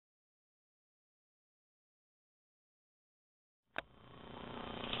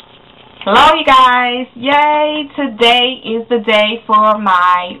Hello you guys, yay! Today is the day for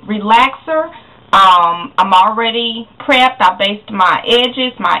my relaxer. I'm already prepped. I based my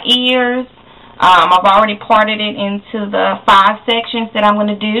edges, my ears. I've already parted it into the 5 sections that I'm going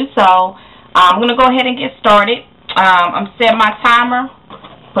to do. So I'm going to go ahead and get started. I'm setting my timer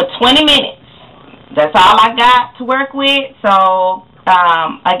for 20 minutes. That's all I got to work with. So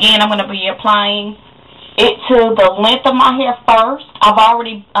again, I'm going to be applying it to the length of my hair first. I've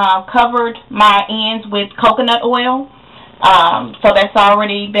already covered my ends with coconut oil, so that's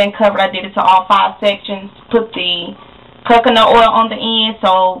already been covered. I did it to all 5 sections. Put the coconut oil on the end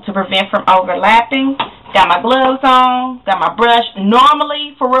so to prevent from overlapping. Got my gloves on, got my brush.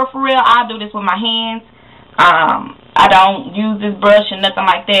 Normally, for real, I do this with my hands. I don't use this brush and nothing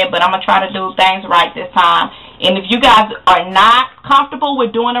like that, but I'm going to try to do things right this time. And if you guys are not comfortable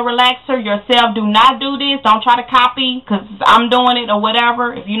with doing a relaxer yourself, do not do this. Don't try to copy because I'm doing it or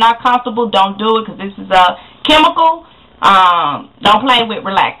whatever. If you're not comfortable, don't do it because this is a chemical. Don't play with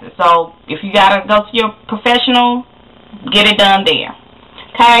relaxers. So if you got to go to your professional, get it done there.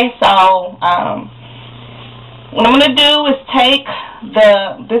 Okay, so what I'm going to do is take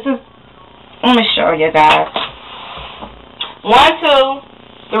let me show you guys. 1,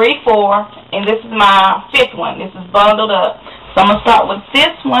 2, 3, 4, and this is my 5th one. This is bundled up. So I'm going to start with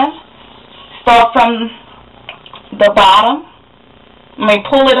this one. Start from the bottom. I'm going to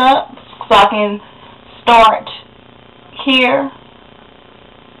pull it up so I can start here.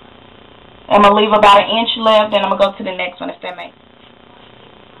 I'm going to leave about 1 inch left, then I'm going to go to the next one, if that makes sense.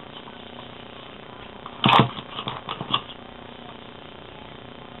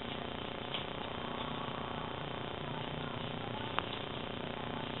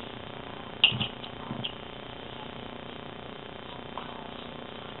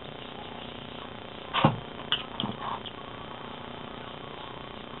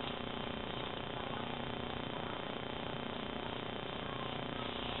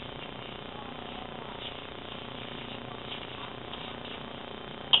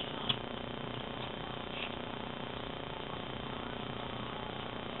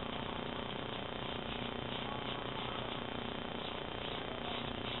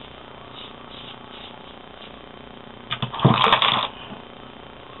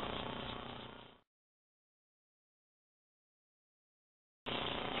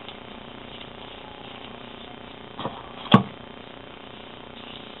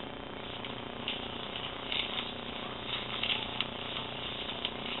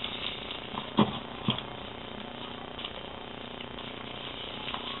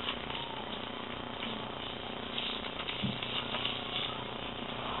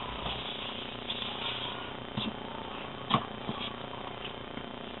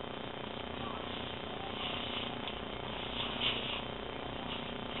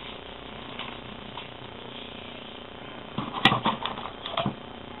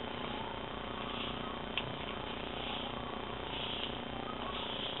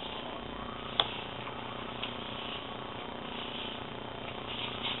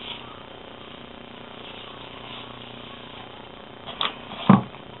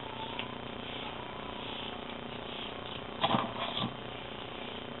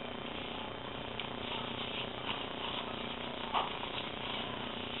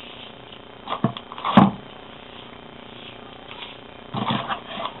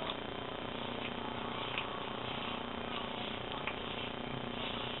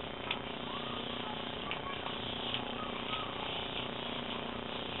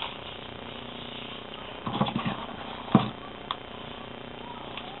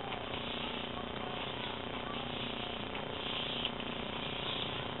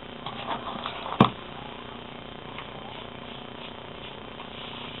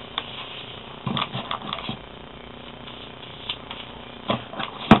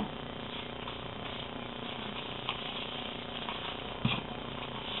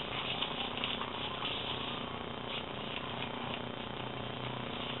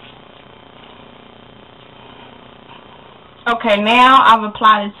 Okay, now I've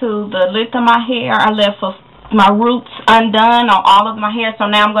applied it to the length of my hair. I left my roots undone on all of my hair, so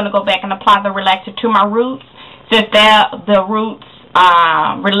now I'm going to go back and apply the relaxer to my roots, since the roots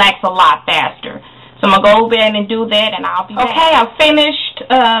relax a lot faster. So I'm going to go over and do that, and I'll be back. Okay, I've finished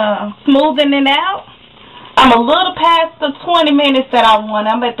smoothing it out. I'm a little past the 20 minutes that I want.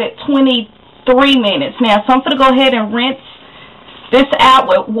 I'm at that 23 minutes now, so I'm going to go ahead and rinse this out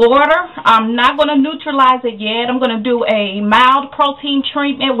with water. I'm not going to neutralize it yet. I'm going to do a mild protein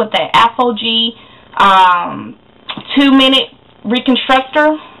treatment with the AphoG 2-minute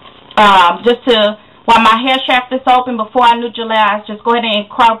reconstructor, just to while my hair shaft is open, before I neutralize, just go ahead and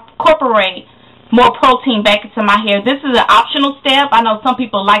incorporate more protein back into my hair. This is an optional step. I know some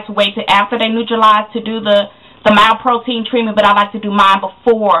people like to wait till after they neutralize to do the mild protein treatment, but I like to do mine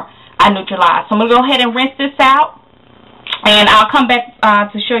before I neutralize. So I'm going to go ahead and rinse this out, and I'll come back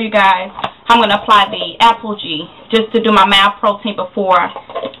to show you guys how I'm going to apply the Apogee just to do my mild protein before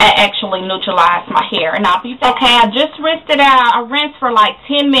I actually neutralize my hair. And I'll be back. Okay, I just rinsed it out. I rinsed for like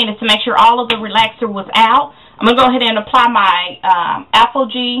 10 minutes to make sure all of the relaxer was out. I'm going to go ahead and apply my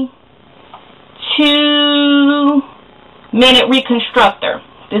Apogee 2-minute reconstructor.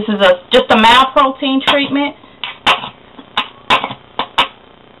 This is just a mild protein treatment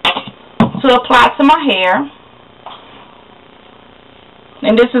to apply to my hair.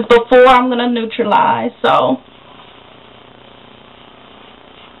 And this is before I'm going to neutralize.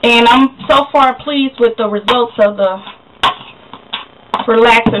 And I'm so far pleased with the results of the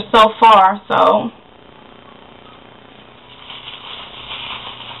relaxer so far.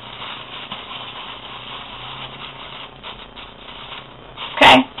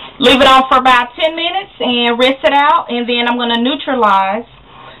 Okay, leave it on for about 10 minutes and rinse it out. And then I'm going to neutralize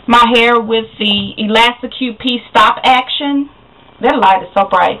my hair with the Elasticute P Stop Action. That light is so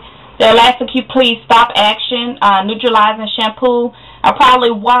bright. The Elasticute P Stop Action neutralizing shampoo. I probably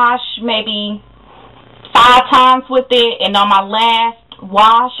wash maybe 5 times with it, and on my last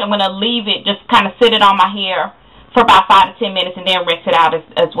wash, I'm going to leave it, just kind of sit it on my hair for about 5 to 10 minutes, and then rinse it out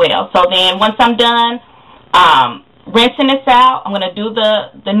as well. So then once I'm done rinsing this out, I'm going to do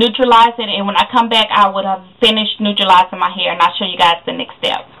the neutralizing, and when I come back, I would have finished neutralizing my hair, and I'll show you guys the next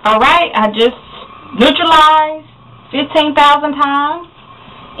step. Alright, I just neutralized 15,000 times,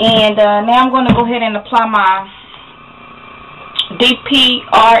 and now I'm going to go ahead and apply my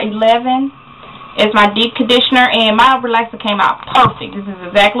DPR11 as my deep conditioner, and my relaxer came out perfect. This is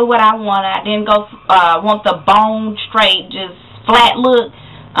exactly what I wanted. I didn't go want the bone straight, just flat look,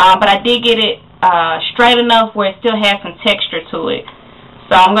 but I did get it straight enough where it still has some texture to it.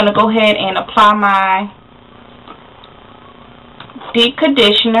 So I'm going to go ahead and apply my deep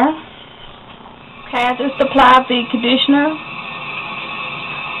conditioner. Okay, I just applied the conditioner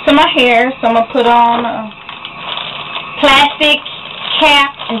to my hair, so I'm going to put on a plastic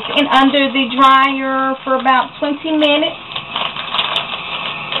cap and sit under the dryer for about 20 minutes.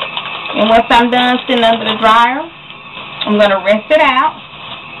 And once I'm done sitting under the dryer, I'm going to rinse it out.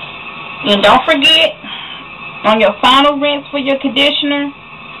 And don't forget, on your final rinse for your conditioner,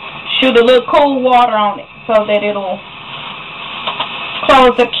 shoot a little cool water on it so that it'll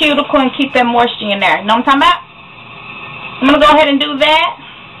close the cuticle and keep that moisture in there. You know what I'm talking about? I'm going to go ahead and do that.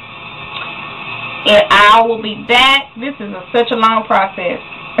 And I will be back. This is such a long process.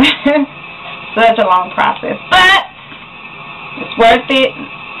 Such a long process. But it's worth it.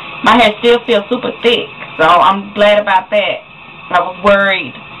 My hair still feels super thick, so I'm glad about that. I was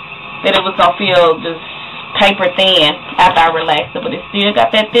worried that it was going to feel just paper thin after I relaxed it, but it still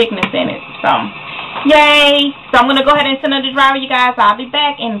got that thickness in it. So, yay. So I'm going to go ahead and send it to dry, you guys. I'll be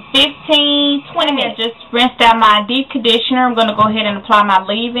back in 15-20 minutes. Just rinsed out my deep conditioner. I'm going to go ahead and apply my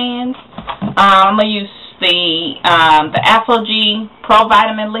leave-ins. I'm going to use the Apogee Pro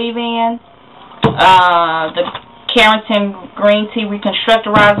Vitamin leave-in, the Keratin Green Tea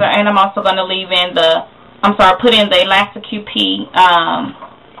Reconstructorizer, and I'm also going to put in the Elasticute P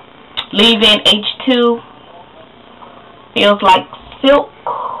leave-in H2. Feels like silk.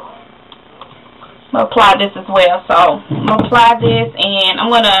 I'm going to apply this as well. So I'm going to apply this, and I'm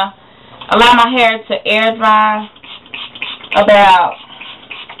going to allow my hair to air dry about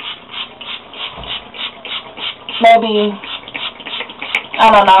maybe,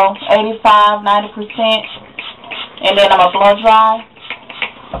 I don't know, 85–90%, and then I'm going to blow dry.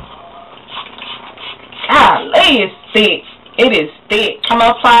 Golly, it's thick. It is thick. I'm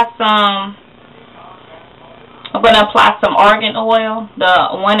going to apply some argan oil, the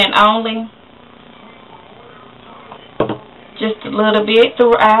one and only, just a little bit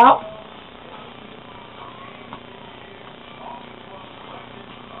throughout.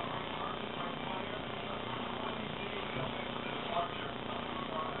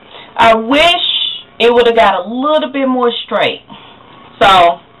 I wish it would have got a little bit more straight.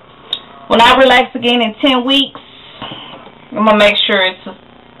 So when I relax again in 10 weeks, I'm going to make sure it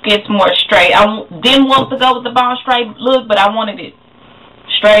gets more straight. I didn't want to go with the bone straight look, but I wanted it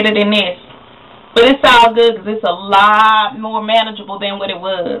straighter than this. But it's all good because it's a lot more manageable than what it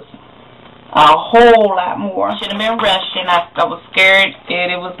was. A whole lot more. Should have been rushing. I was scared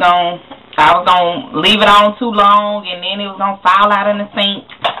that I was going to leave it on too long, and then it was going to fall out in the sink.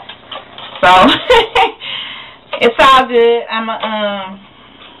 So it's all good.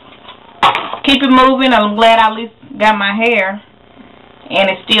 keep it moving. I'm glad I at least got my hair, and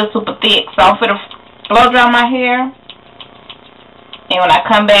it's still super thick. So I'm gonna blow dry my hair, and when I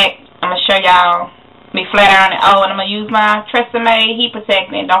come back, I'm gonna show y'all me flat ironing. Oh, and I'm gonna use my Tresemme heat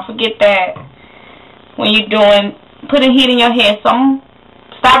protectant. Don't forget that when you're putting heat in your hair. So I'm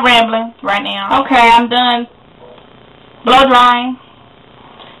stop rambling right now. Okay, I'm done blow drying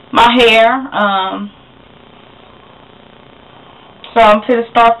my hair. So I'm going to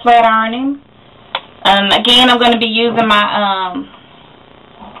start flat ironing. Again, I'm going to be using my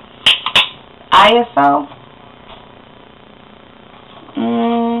ISO.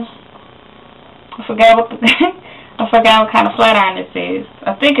 I forgot what kind of flat iron this is.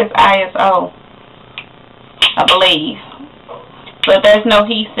 I think it's ISO, I believe. But there's no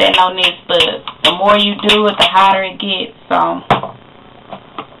heat setting on this, but the more you do it, the hotter it gets. So,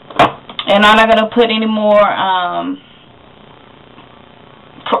 and I'm not going to put any more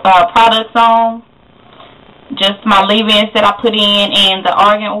products on. Just my leave-ins that I put in and the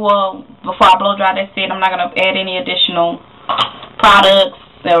argan oil before I blow dry. That's it. I'm not going to add any additional products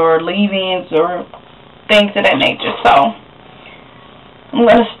or leave-ins or things of that nature. So, I'm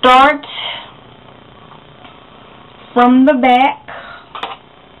going to start from the back.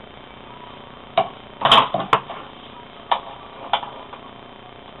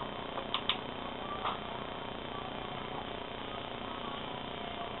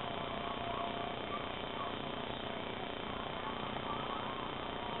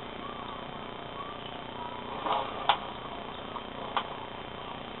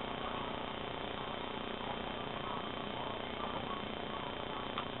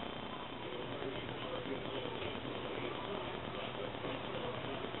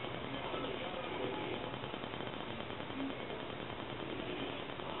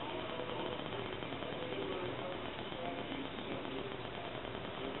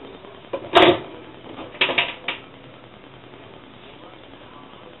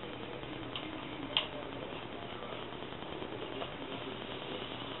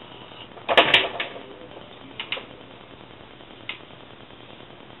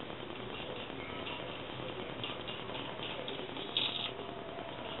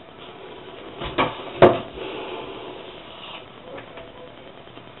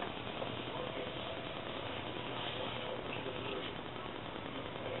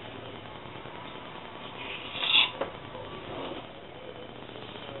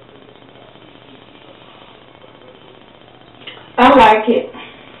 I like it.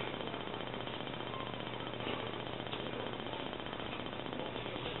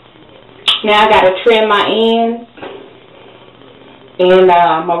 Now I gotta trim my ends, and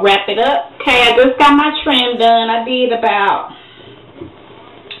I'm gonna wrap it up. Okay, I just got my trim done. I did about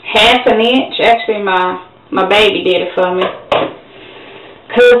half an inch. Actually, my baby did it for me,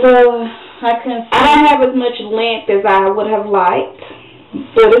 cause I don't have as much length as I would have liked,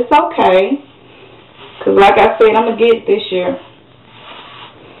 but it's okay. Cause like I said, I'm gonna get it this year.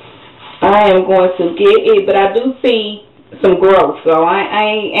 I am going to get it, but I do see some growth, so I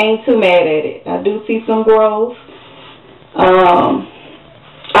ain't too mad at it. I do see some growth.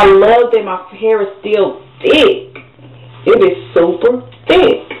 I love that my hair is still thick. It is super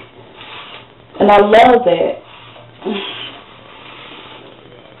thick, and I love that.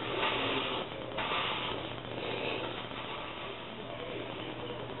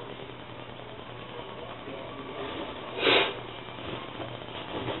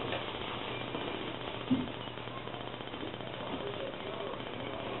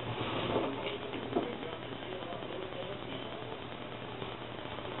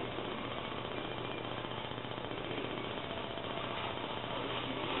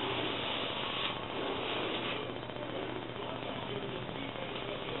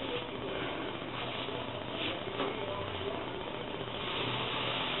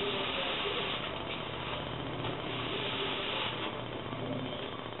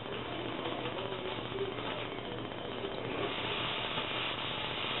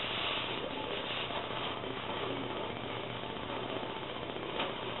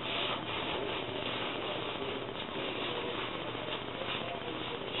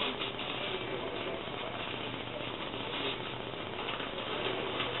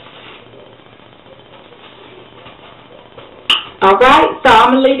 Alright, so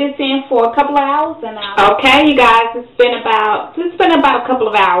I'm going to leave this in for a couple of hours. Okay, you guys, it's been about a couple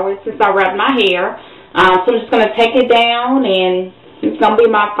of hours since I wrapped my hair. So I'm just going to take it down, and it's going to be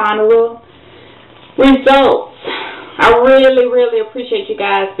my final results. I really, really appreciate you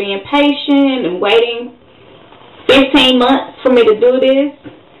guys being patient and waiting 15 months for me to do this.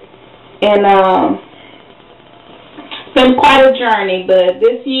 And It's been quite a journey, but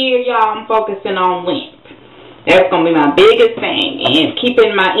this year, y'all, I'm focusing on length. That's going to be my biggest thing. And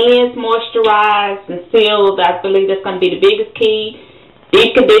keeping my ends moisturized and sealed, I believe that's going to be the biggest key.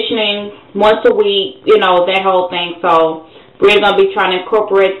 Deep conditioning once a week, you know, that whole thing. So we're going to be trying to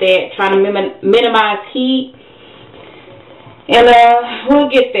incorporate that, trying to minimize heat. And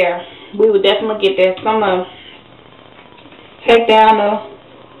we'll get there. We will definitely get there. So I'm going to take down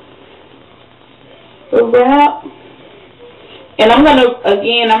the wrap. And I'm going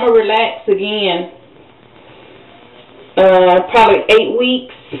to relax again. Probably 8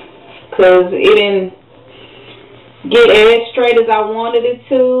 weeks, because it didn't get as straight as I wanted it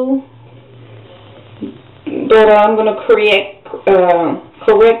to. But I'm going to correct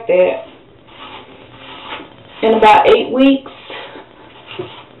that in about 8 weeks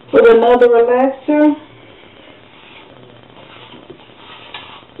with another relaxer.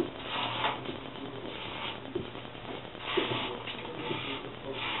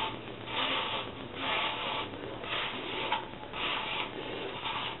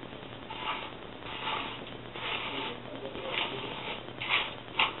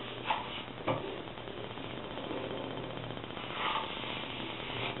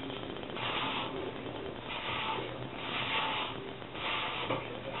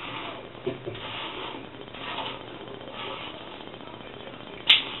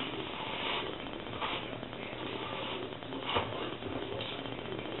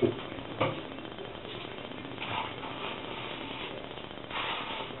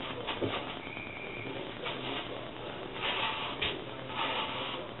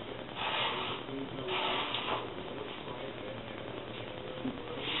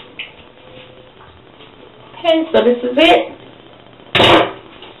 Okay, so this is it.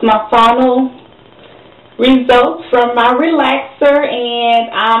 It's my final results from my relaxer,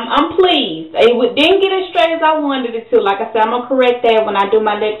 and I'm pleased. It didn't get as straight as I wanted it to. Like I said, I'm going to correct that when I do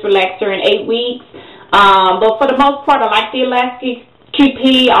my next relaxer in 8 weeks. But for the most part, I like the Elastic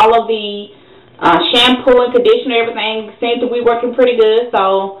QP. All of the shampoo and conditioner, everything seems to be working pretty good.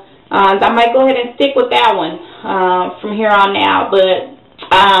 So I might go ahead and stick with that one from here on out. But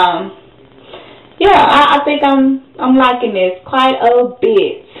yeah, I think I'm liking this quite a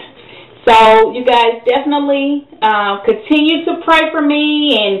bit. So you guys definitely continue to pray for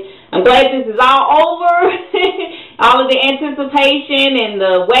me, and I'm glad this is all over. All of the anticipation and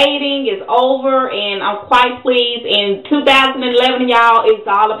the waiting is over, and I'm quite pleased. In 2011, y'all, it's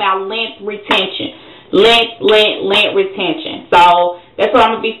all about length retention. Length retention. So that's what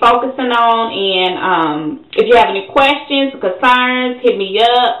I'm going to be focusing on. And if you have any questions, concerns, hit me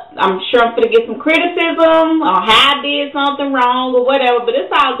up. I'm sure I'm going to get some criticism on how I did something wrong or whatever, but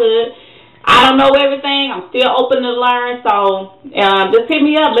it's all good. I don't know everything. I'm still open to learn. So just hit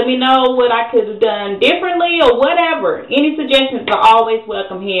me up. Let me know what I could have done differently or whatever. Any suggestions are always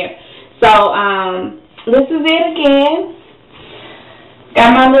welcome here. So this is it again.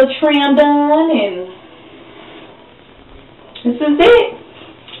 Got my little trim done, and this is it.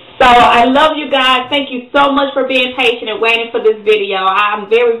 So I love you guys. Thank you so much for being patient and waiting for this video. I'm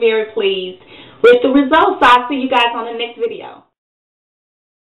very, very pleased with the results. I'll see you guys on the next video.